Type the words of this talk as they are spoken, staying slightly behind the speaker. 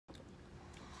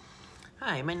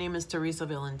Hi, my name is Teresa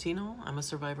Valentino. I'm a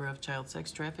survivor of child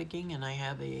sex trafficking, and I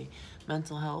have a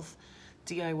mental health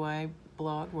DIY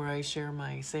blog where I share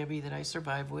my savvy that I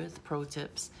survive with, pro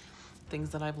tips,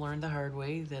 things that I've learned the hard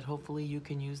way that hopefully you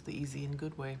can use the easy and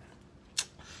good way.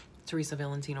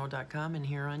 TeresaValentino.com and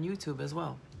here on YouTube as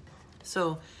well.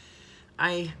 So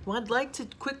I would like to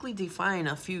quickly define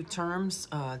a few terms,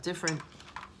 different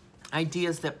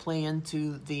ideas that play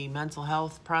into the mental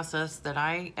health process that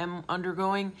I am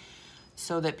undergoing,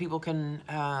 so that people can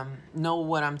know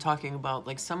what I'm talking about.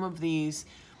 Like, some of these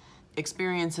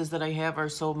experiences that I have are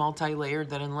so multi-layered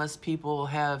that unless people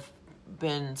have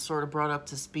been sort of brought up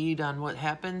to speed on what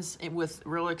happens with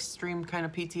real extreme kind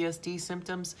of PTSD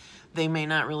symptoms, they may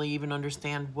not really even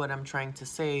understand what I'm trying to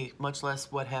say, much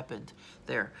less what happened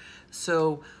there.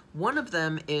 So one of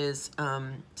them is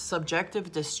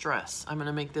subjective distress. I'm going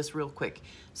to make this real quick.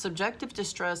 Subjective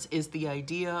distress is the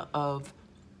idea of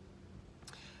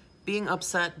being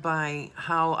upset by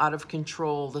how out of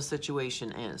control the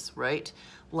situation is, right?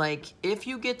 Like, if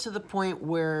you get to the point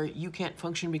where you can't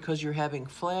function because you're having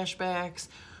flashbacks,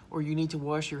 or you need to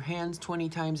wash your hands 20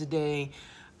 times a day,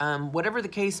 whatever the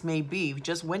case may be,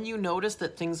 just when you notice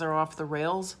that things are off the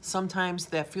rails, sometimes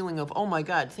that feeling of, oh my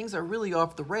God, things are really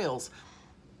off the rails,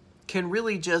 can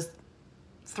really just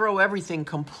throw everything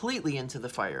completely into the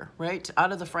fire, right?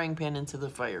 Out of the frying pan into the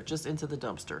fire, just into the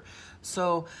dumpster.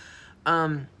 So,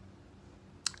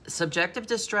 subjective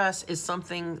distress is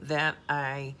something that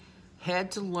I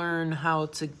had to learn how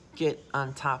to get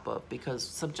on top of, because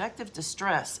subjective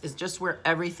distress is just where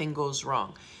everything goes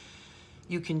wrong.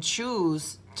 You can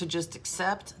choose to just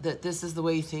accept that this is the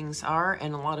way things are,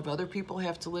 and a lot of other people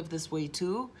have to live this way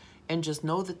too, and just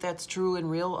know that that's true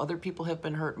and real. Other people have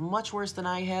been hurt much worse than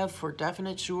I have, for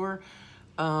definite sure.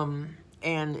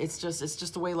 And it's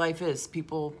just the way life is.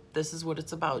 People, this is what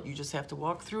it's about. You just have to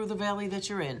walk through the valley that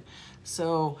you're in.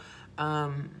 So,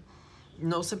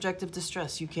 no subjective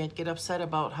distress. You can't get upset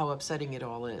about how upsetting it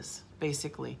all is,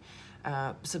 basically.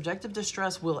 Subjective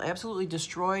distress will absolutely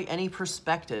destroy any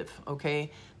perspective,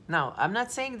 okay? Now, I'm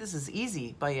not saying this is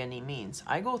easy by any means.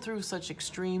 I go through such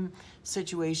extreme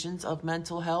situations of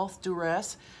mental health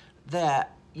duress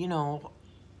that, you know,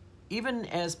 even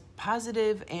as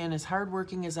positive and as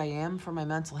hardworking as I am for my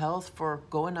mental health, for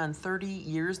going on 30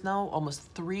 years now,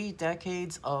 almost 3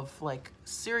 decades of like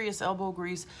serious elbow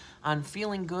grease on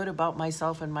feeling good about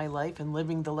myself and my life and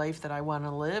living the life that I want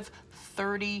to live,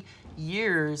 30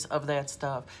 years of that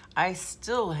stuff, I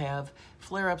still have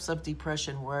flare-ups of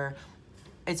depression where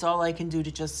it's all I can do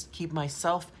to just keep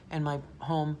myself and my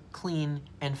home clean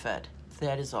and fed.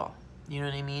 That is all. You know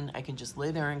what I mean? I can just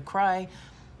lay there and cry,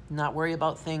 not worry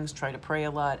about things, try to pray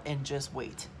a lot, and just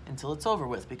wait until it's over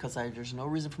with, because there's no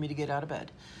reason for me to get out of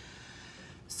bed.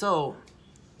 So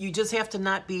you just have to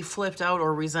not be flipped out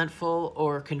or resentful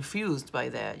or confused by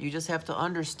that. You just have to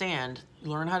understand,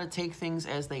 learn how to take things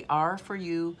as they are for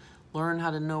you, learn how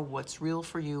to know what's real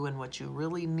for you and what you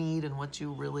really need and what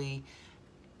you really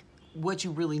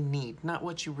need, not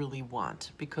what you really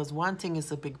want, because wanting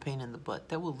is a big pain in the butt.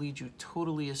 That will lead you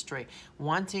totally astray.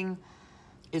 Wanting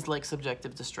is like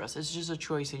subjective distress. It's just a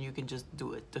choice and you can just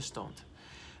do it. Just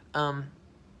don't.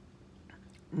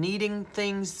 Needing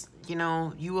things, you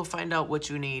know, you will find out what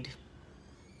you need.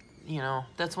 You know,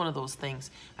 that's one of those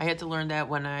things. I had to learn that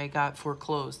when I got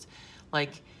foreclosed.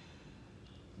 Like,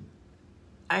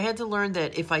 I had to learn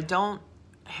that if I don't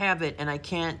have it and I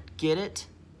can't get it,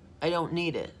 I don't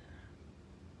need it.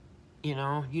 You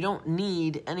know, you don't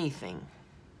need anything.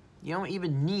 You don't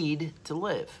even need to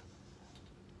live.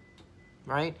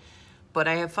 Right? But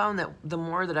I have found that the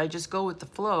more that I just go with the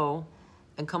flow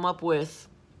and come up with,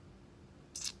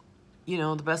 you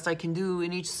know, the best I can do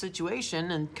in each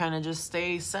situation and kind of just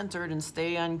stay centered and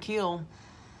stay on keel,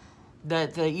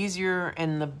 that the easier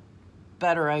and the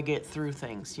better I get through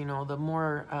things. You know, the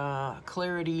more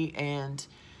clarity and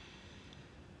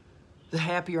the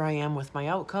happier I am with my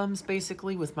outcomes,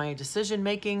 basically, with my decision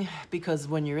making, because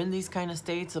when you're in these kind of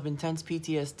states of intense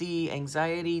PTSD,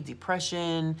 anxiety,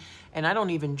 depression, and I don't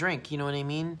even drink, you know what I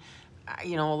mean?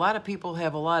 You know, a lot of people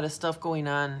have a lot of stuff going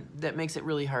on that makes it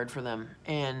really hard for them,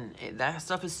 and that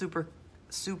stuff is super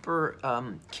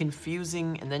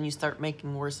confusing, and then you start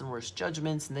making worse and worse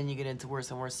judgments, and then you get into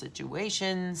worse and worse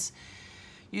situations.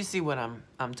 You see what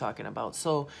I'm talking about.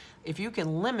 So if you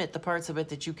can limit the parts of it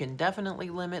that you can definitely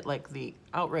limit, like the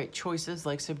outright choices,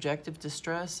 like subjective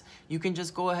distress, you can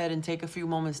just go ahead and take a few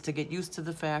moments to get used to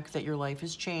the fact that your life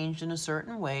has changed in a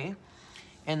certain way,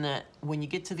 and that when you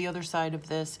get to the other side of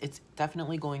this, it's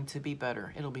definitely going to be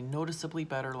better. It'll be noticeably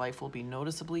better. Life will be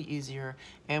noticeably easier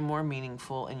and more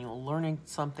meaningful, and you'll learn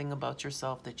something about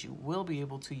yourself that you will be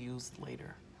able to use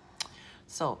later.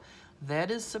 So that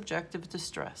is subjective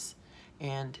distress.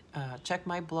 And check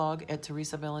my blog at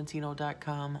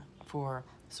teresavalentino.com for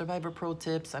Survivor Pro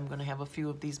tips. I'm going to have a few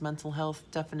of these mental health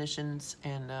definitions,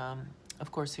 and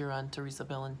of course here on Teresa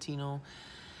Valentino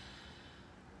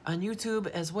on YouTube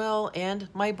as well. And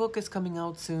my book is coming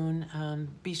out soon.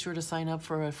 Be sure to sign up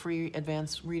for a free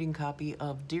advanced reading copy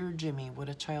of Dear Jimmy, What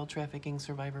a Child Trafficking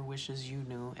Survivor Wishes You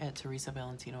Knew at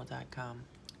teresavalentino.com.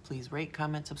 Please rate,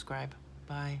 comment, subscribe.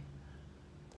 Bye.